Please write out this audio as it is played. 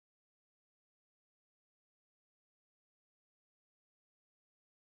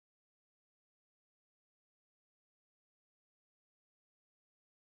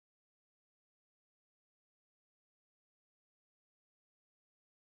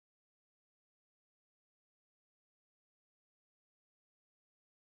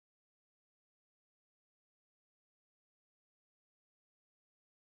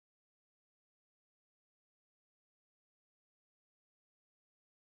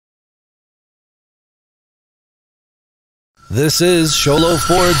This is Sholo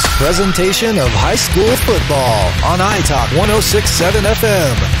Ford's presentation of high school football on iTalk 106.7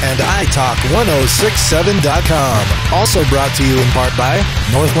 FM and iTalk1067.com. Also brought to you in part by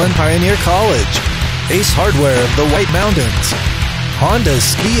Northland Pioneer College, Ace Hardware of the White Mountains, Honda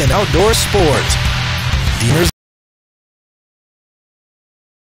Ski and Outdoor Sport, Deaner's.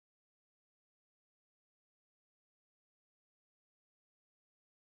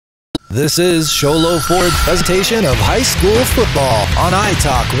 This is Sholo Ford's presentation of high school football on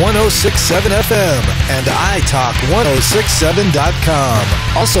iTalk 106.7 FM and iTalk1067.com.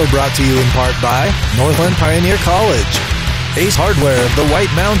 Also brought to you in part by Northland Pioneer College, Ace Hardware of the White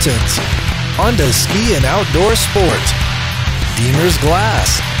Mountains, Honda Ski and Outdoor Sport, Deaner's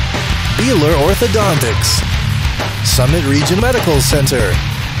Glass, Beeler Orthodontics, Summit Region Medical Center,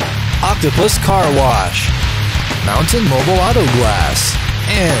 Octopus Car Wash, Mountain Mobile Auto Glass,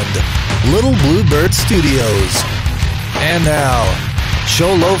 and Little Bluebird Studios. And now,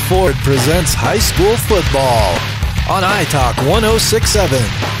 Sholo Ford presents high school football on iTalk 106.7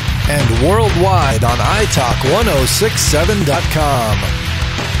 and worldwide on iTalk1067.com.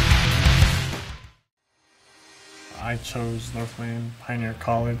 I chose Northland Pioneer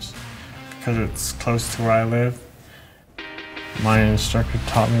College because it's close to where I live. My instructor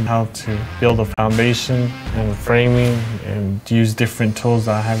taught me how to build a foundation and framing and use different tools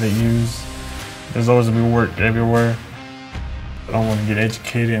that I haven't used. There's always going to be work everywhere. I want to get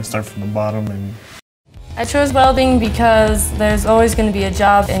educated and start from the bottom. I chose welding because there's always going to be a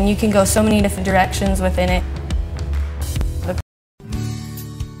job and you can go so many different directions within it.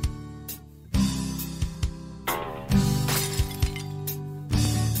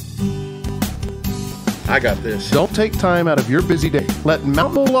 I got this. Don't take time out of your busy day. Let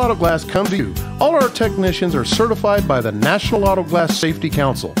Mountain Mobile Auto Glass come to you. All our technicians are certified by the National Auto Glass Safety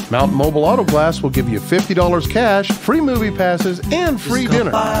Council. Mountain Mobile Auto Glass will give you $50 cash, free movie passes, and free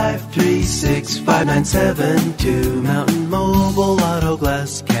dinner. 536-5972. Mountain Mobile Auto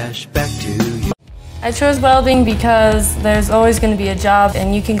Glass, cash back to you. I chose welding because there's always going to be a job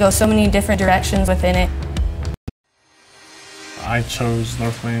and you can go so many different directions within it. I chose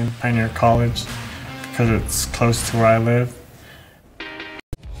Northland Pioneer College because it's close to where I live.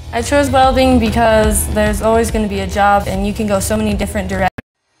 I chose welding because there's always going to be a job and you can go so many different directions.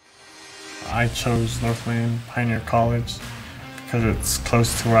 I chose Northland Pioneer College because it's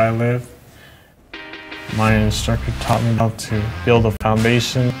close to where I live. My instructor taught me how to build a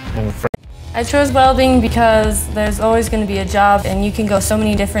foundation and I chose welding because there's always going to be a job and you can go so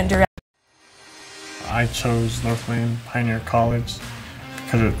many different directions. I chose Northland Pioneer College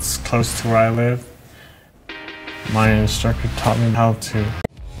because it's close to where I live. My instructor taught me how to.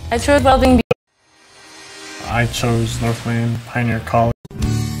 I chose welding. I chose Northland Pioneer College.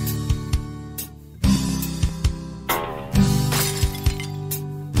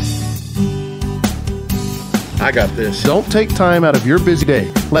 I got this. Don't take time out of your busy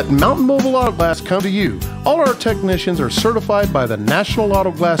day. Let Mountain Mobile Auto Glass come to you. All our technicians are certified by the National Auto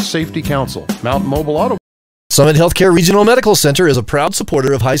Glass Safety Council. Mountain Mobile Auto Summit Healthcare Regional Medical Center is a proud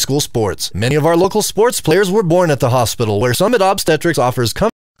supporter of high school sports. Many of our local sports players were born at the hospital, where Summit Obstetrics offers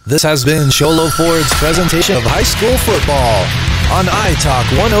comfort. This has been Sholo Ford's presentation of high school football on iTalk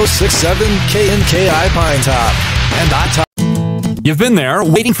 106.7 KNKI Pine Top and iTalk. You've been there,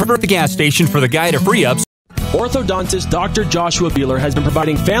 waiting for the gas station for the guy to free up. Orthodontist Dr. Joshua Beeler has been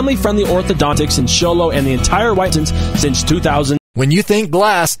providing family-friendly orthodontics in Sholo and the entire White Mountains since 2000. When you think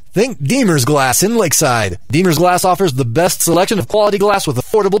glass, think Deaner's Glass in Lakeside. Deaner's Glass offers the best selection of quality glass with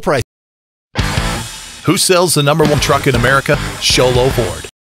affordable price. Who sells the #1 truck in America? Sholo Ford.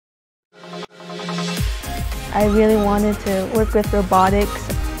 I really wanted to work with robotics.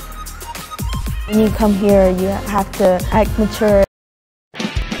 When you come here, you have to act mature.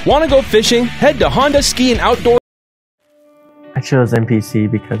 Want to go fishing? Head to Honda Ski and Outdoor. I chose NPC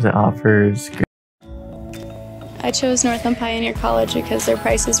because it offers good. I chose Northland Pioneer College because their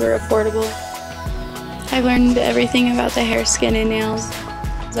prices were affordable. I've learned everything about the hair, skin, and nails.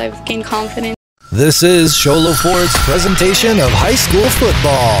 I've gained confidence. This is Sholo Ford's presentation of high school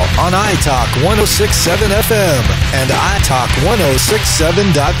football on iTalk 106.7 FM and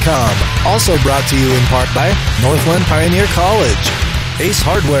iTalk1067.com. Also brought to you in part by Northland Pioneer College, Ace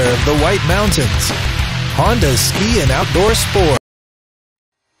Hardware of the White Mountains, Honda Ski and Outdoor Sport.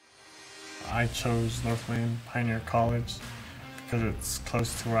 I chose Northland Pioneer College because it's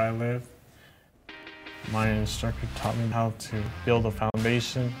close to where I live. My instructor taught me how to build a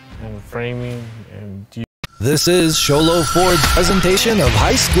foundation and framing and This is Sholo Ford's presentation of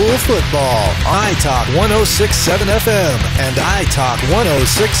high school football on iTalk 106.7 FM and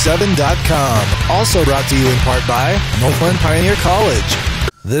iTalk1067.com. Also brought to you in part by Northland Pioneer College.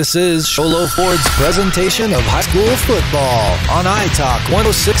 This is Sholo Ford's presentation of high school football on iTalk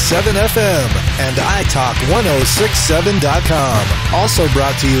 106.7 FM and iTalk1067.com. Also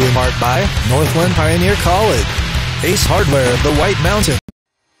brought to you in part by Northland Pioneer College. Ace Hardware of the White Mountains.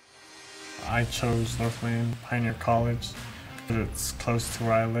 I chose Northland Pioneer College because it's close to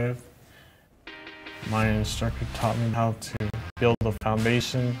where I live. My instructor taught me how to build a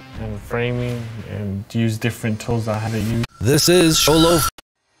foundation and framing and use different tools I had to use. This is Sholo.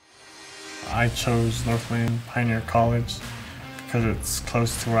 I chose Northland Pioneer College because it's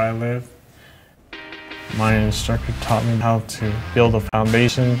close to where I live. My instructor taught me how to build a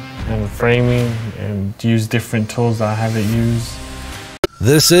foundation and framing and use different tools I had to use.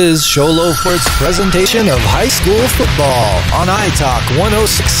 This is Sholo Ford's presentation of high school football on iTalk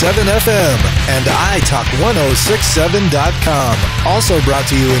 106.7 FM and iTalk1067.com. Also brought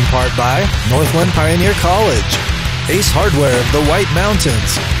to you in part by Northland Pioneer College, Ace Hardware of the White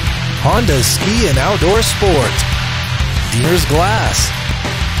Mountains, Honda Ski and Outdoor Sport, Dealer's Glass,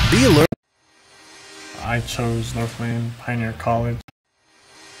 Beeler. I chose Northland Pioneer College.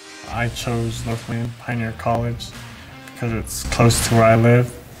 I chose Northland Pioneer College because it's close to where I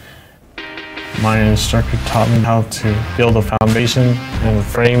live. My instructor taught me how to build a foundation and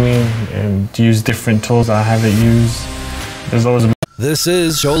framing and use different tools I had to use. This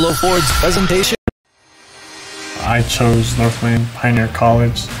is Sholo Ford's presentation. I chose Northland Pioneer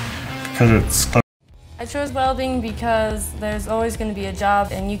College because it's close. I chose welding because there's always going to be a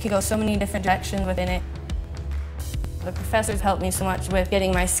job and you can go so many different directions within it. The professors helped me so much with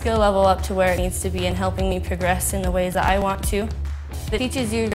getting my skill level up to where it needs to be and helping me progress in the ways that I want to. It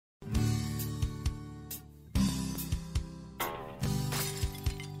teaches you.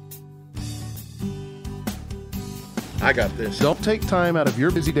 I got this. Don't take time out of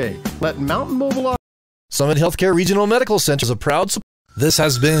your busy day. Let Mountain Mobile Summit Healthcare Regional Medical Center is a proud support. This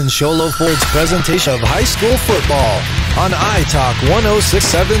has been Sholo Ford's presentation of high school football on iTalk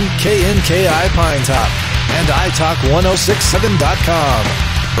 106.7 KNKI Pine Top and iTalk1067.com.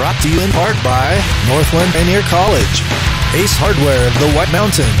 Brought to you in part by Northland Pioneer College, Ace Hardware of the White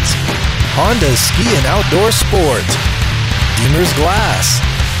Mountains, Honda Ski and Outdoor Sport, Dealer's Glass,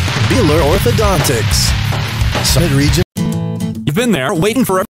 Beeler Orthodontics, Summit Region. You've been there waiting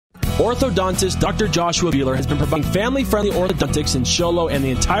for a Orthodontist Dr. Joshua Beeler has been providing family-friendly orthodontics in Show Low and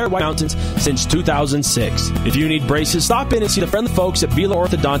the entire White Mountains since 2006. If you need braces, stop in and see the friendly folks at Beeler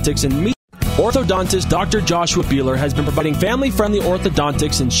Orthodontics and meet orthodontist Dr. Joshua Beeler has been providing family-friendly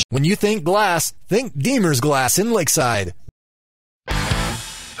orthodontics in When you think glass, think Deemer's Glass in Lakeside.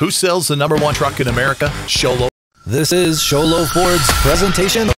 Who sells the #1 truck in America? Sholo. This is Sholo Ford's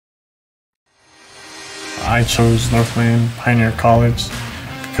presentation. I chose Northland Pioneer College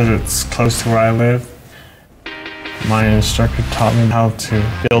because it's close to where I live. My instructor taught me how to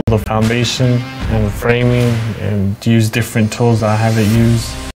build a foundation and framing and use different tools I had to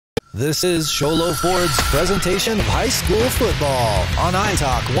use. This is Sholo Ford's presentation of high school football on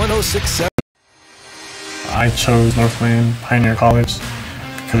iTalk 106.7. I chose Northland Pioneer College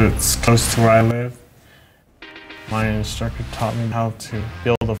because it's close to where I live. My instructor taught me how to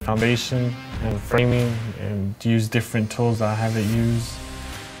build a foundation and framing and use different tools I had to use.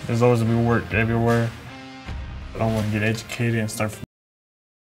 There's always going to be work everywhere. I want to get educated and start from